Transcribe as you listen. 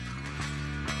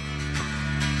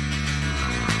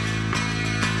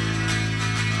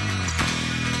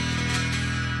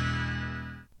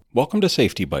Welcome to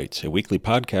Safety Bites, a weekly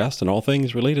podcast on all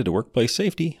things related to workplace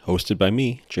safety, hosted by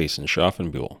me, Jason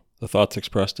Schaffenbuhl. The thoughts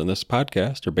expressed in this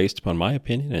podcast are based upon my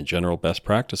opinion and general best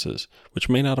practices, which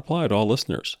may not apply to all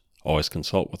listeners. Always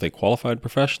consult with a qualified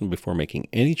professional before making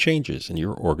any changes in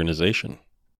your organization.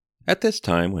 At this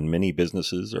time, when many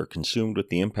businesses are consumed with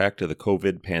the impact of the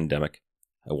COVID pandemic,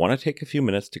 I want to take a few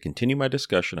minutes to continue my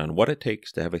discussion on what it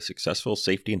takes to have a successful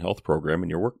safety and health program in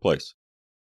your workplace.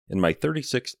 In my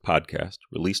 36th podcast,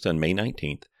 released on May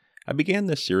 19th, I began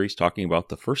this series talking about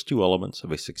the first two elements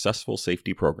of a successful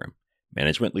safety program: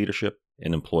 management leadership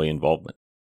and employee involvement.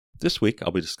 This week,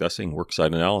 I'll be discussing worksite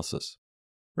analysis.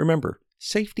 Remember,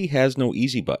 safety has no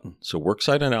easy button, so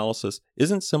worksite analysis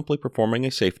isn't simply performing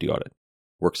a safety audit.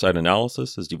 Worksite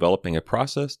analysis is developing a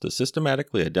process to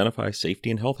systematically identify safety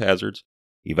and health hazards,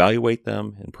 evaluate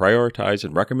them, and prioritize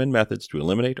and recommend methods to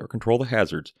eliminate or control the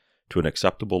hazards to an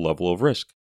acceptable level of risk.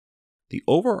 The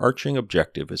overarching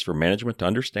objective is for management to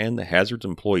understand the hazards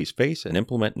employees face and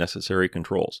implement necessary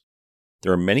controls.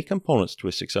 There are many components to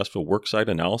a successful worksite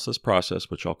analysis process,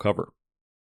 which I'll cover.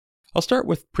 I'll start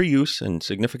with pre-use and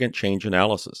significant change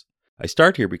analysis. I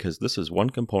start here because this is one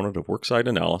component of worksite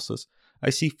analysis I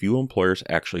see few employers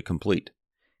actually complete.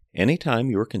 Anytime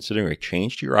you are considering a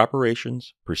change to your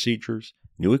operations, procedures,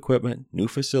 new equipment, new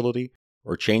facility,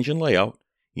 or change in layout,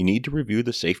 you need to review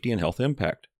the safety and health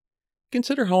impact.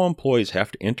 Consider how employees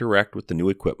have to interact with the new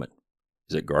equipment.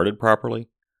 Is it guarded properly?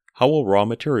 How will raw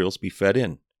materials be fed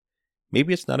in?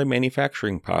 Maybe it's not a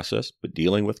manufacturing process, but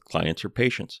dealing with clients or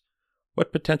patients.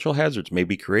 What potential hazards may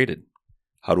be created?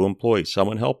 How do employees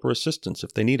summon help or assistance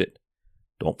if they need it?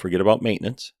 Don't forget about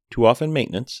maintenance. Too often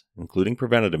maintenance, including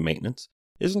preventative maintenance,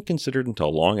 isn't considered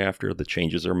until long after the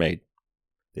changes are made.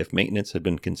 If maintenance had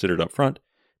been considered up front,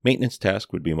 maintenance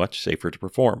tasks would be much safer to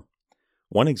perform.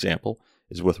 One example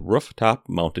is with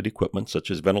rooftop-mounted equipment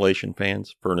such as ventilation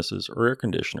fans, furnaces, or air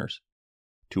conditioners.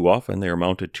 Too often they are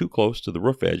mounted too close to the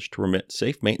roof edge to permit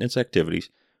safe maintenance activities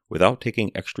without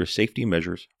taking extra safety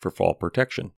measures for fall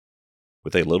protection.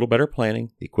 With a little better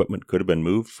planning, the equipment could have been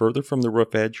moved further from the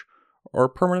roof edge, or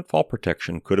permanent fall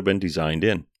protection could have been designed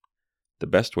in. The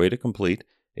best way to complete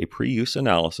a pre-use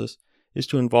analysis is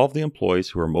to involve the employees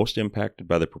who are most impacted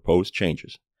by the proposed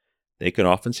changes. They can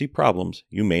often see problems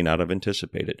you may not have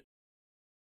anticipated.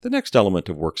 The next element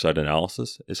of worksite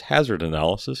analysis is hazard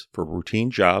analysis for routine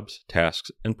jobs,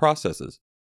 tasks, and processes.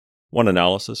 One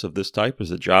analysis of this type is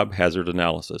a job hazard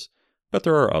analysis, but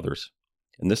there are others.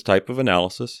 In this type of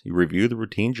analysis, you review the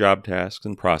routine job tasks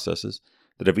and processes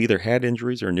that have either had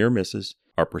injuries or near misses,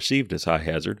 are perceived as high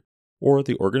hazard, or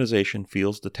the organization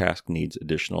feels the task needs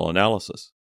additional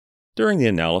analysis. During the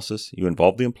analysis, you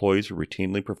involve the employees who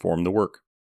routinely perform the work.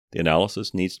 The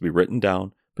analysis needs to be written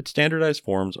down, but standardized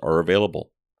forms are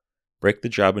available. Break the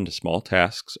job into small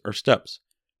tasks or steps.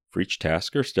 For each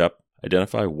task or step,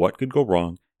 identify what could go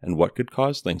wrong and what could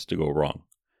cause things to go wrong.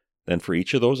 Then for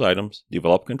each of those items,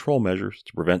 develop control measures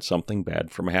to prevent something bad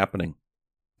from happening.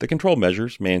 The control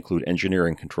measures may include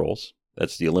engineering controls,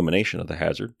 that's the elimination of the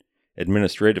hazard,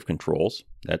 administrative controls,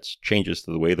 that's changes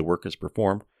to the way the work is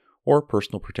performed, or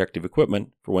personal protective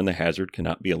equipment for when the hazard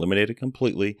cannot be eliminated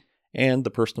completely and the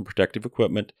personal protective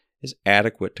equipment is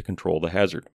adequate to control the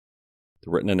hazard. The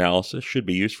written analysis should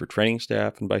be used for training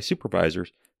staff and by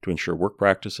supervisors to ensure work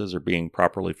practices are being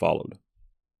properly followed.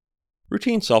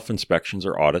 Routine self-inspections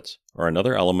or audits are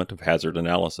another element of hazard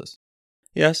analysis.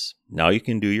 Yes, now you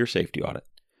can do your safety audit.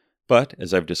 But,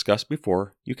 as I've discussed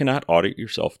before, you cannot audit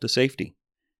yourself to safety.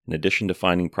 In addition to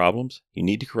finding problems, you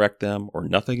need to correct them or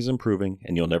nothing is improving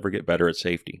and you'll never get better at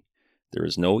safety. There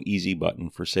is no easy button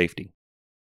for safety.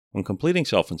 When completing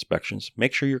self-inspections,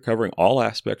 make sure you're covering all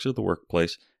aspects of the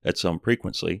workplace at some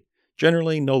frequency,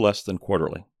 generally no less than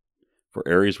quarterly. For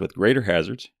areas with greater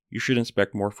hazards, you should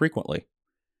inspect more frequently.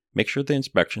 Make sure the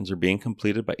inspections are being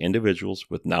completed by individuals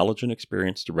with knowledge and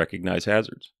experience to recognize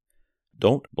hazards.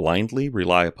 Don't blindly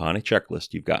rely upon a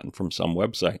checklist you've gotten from some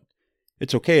website.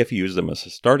 It's okay if you use them as a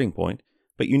starting point,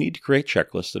 but you need to create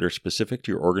checklists that are specific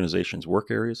to your organization's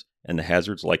work areas and the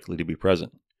hazards likely to be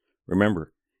present.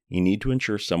 Remember, you need to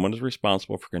ensure someone is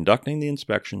responsible for conducting the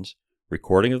inspections,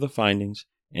 recording of the findings,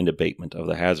 and abatement of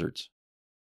the hazards.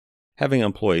 Having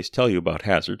employees tell you about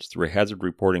hazards through a hazard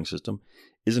reporting system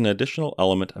is an additional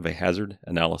element of a hazard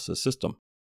analysis system.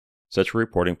 Such a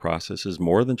reporting process is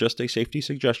more than just a safety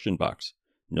suggestion box.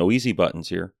 No easy buttons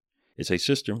here. It's a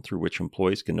system through which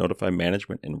employees can notify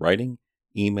management in writing,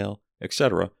 email,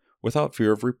 etc. without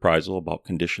fear of reprisal about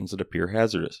conditions that appear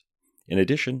hazardous. In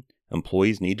addition,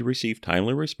 employees need to receive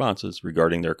timely responses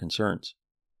regarding their concerns.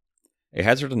 A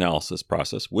hazard analysis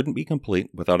process wouldn't be complete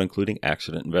without including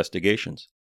accident investigations.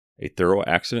 a thorough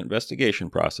accident investigation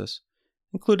process,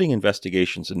 including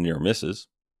investigations and near misses.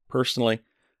 Personally,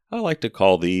 I like to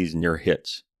call these near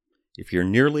hits. If you're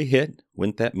nearly hit,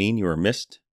 wouldn't that mean you were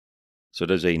missed? So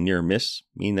does a near miss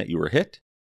mean that you were hit?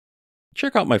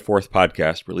 Check out my 4th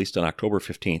podcast released on October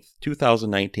 15th,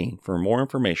 2019 for more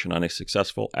information on a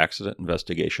successful accident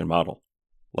investigation model.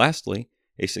 Lastly,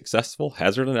 a successful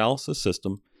hazard analysis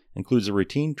system includes a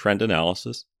routine trend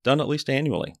analysis done at least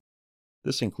annually.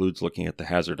 This includes looking at the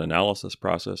hazard analysis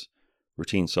process,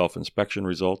 routine self-inspection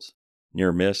results,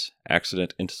 near-miss,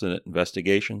 accident incident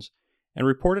investigations, and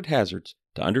reported hazards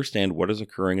to understand what is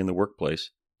occurring in the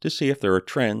workplace, to see if there are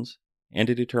trends, and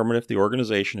to determine if the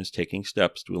organization is taking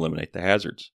steps to eliminate the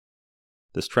hazards.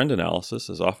 This trend analysis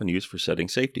is often used for setting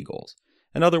safety goals,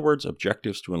 in other words,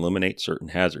 objectives to eliminate certain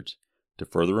hazards, to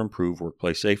further improve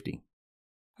workplace safety.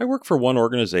 I work for one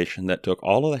organization that took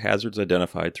all of the hazards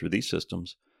identified through these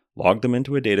systems, logged them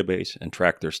into a database, and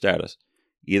tracked their status,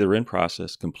 either in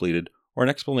process, completed, or an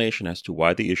explanation as to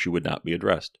why the issue would not be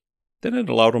addressed. Then it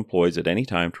allowed employees at any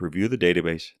time to review the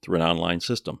database through an online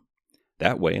system.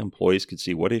 That way, employees could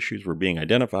see what issues were being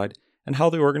identified and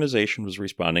how the organization was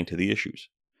responding to the issues.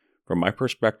 From my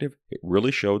perspective, it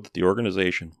really showed that the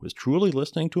organization was truly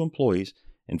listening to employees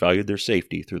and valued their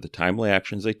safety through the timely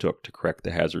actions they took to correct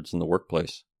the hazards in the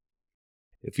workplace.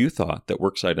 If you thought that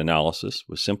worksite analysis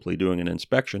was simply doing an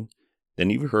inspection, then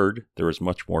you've heard there is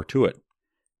much more to it.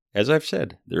 As I've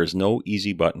said, there is no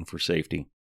easy button for safety.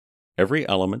 Every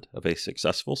element of a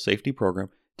successful safety program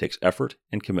takes effort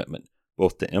and commitment,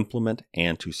 both to implement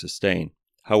and to sustain.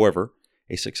 However,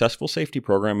 a successful safety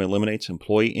program eliminates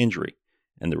employee injury,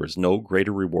 and there is no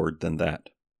greater reward than that.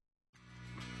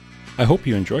 I hope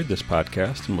you enjoyed this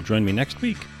podcast and will join me next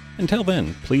week. Until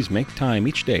then, please make time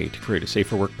each day to create a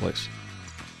safer workplace.